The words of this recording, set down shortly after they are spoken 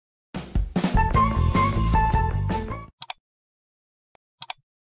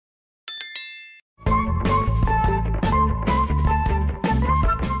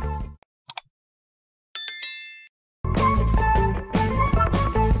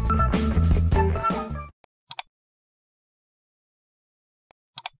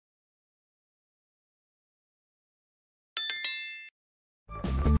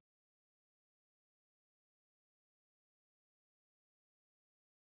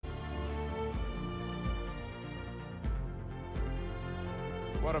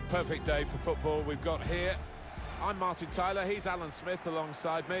What a perfect day for football we've got here. I'm Martin Tyler, he's Alan Smith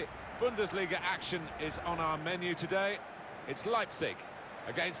alongside me. Bundesliga action is on our menu today. It's Leipzig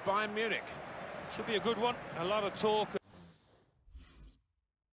against Bayern Munich. Should be a good one. A lot of talk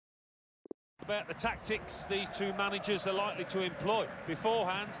about the tactics these two managers are likely to employ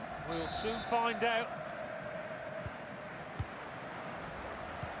beforehand. We'll soon find out.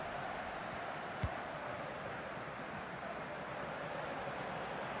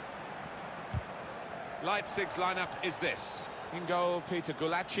 Leipzig's lineup is this. In goal, Peter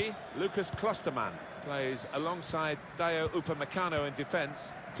Gulacsi. Lucas Klostermann plays alongside Dayo Upamecano in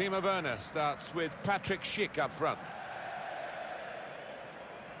defence. Timo Werner starts with Patrick Schick up front.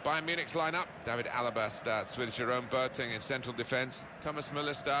 Bayern Munich's lineup. David Alaba starts with Jerome Boateng in central defence. Thomas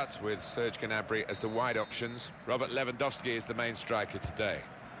Müller starts with Serge Gnabry as the wide options. Robert Lewandowski is the main striker today.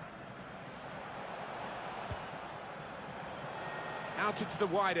 Out into the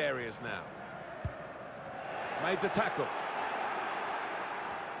wide areas now. Made the tackle.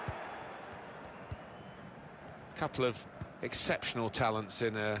 Couple of exceptional talents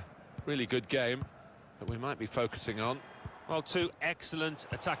in a really good game that we might be focusing on. Well, two excellent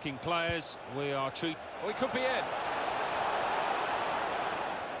attacking players. We are treating... Oh, he could be in.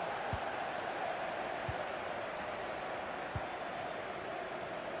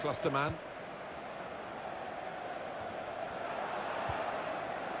 Klostermann.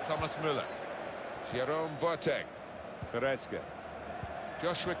 Thomas Müller. Jerome Boateng. Goretzka.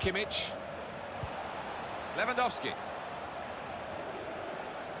 Joshua Kimmich. Lewandowski.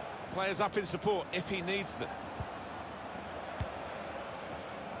 Players up in support if he needs them.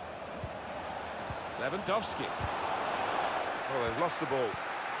 Lewandowski. Oh, they've lost the ball.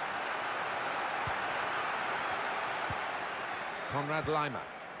 Konrad Laimer.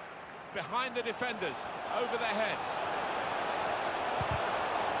 Behind the defenders, over their heads.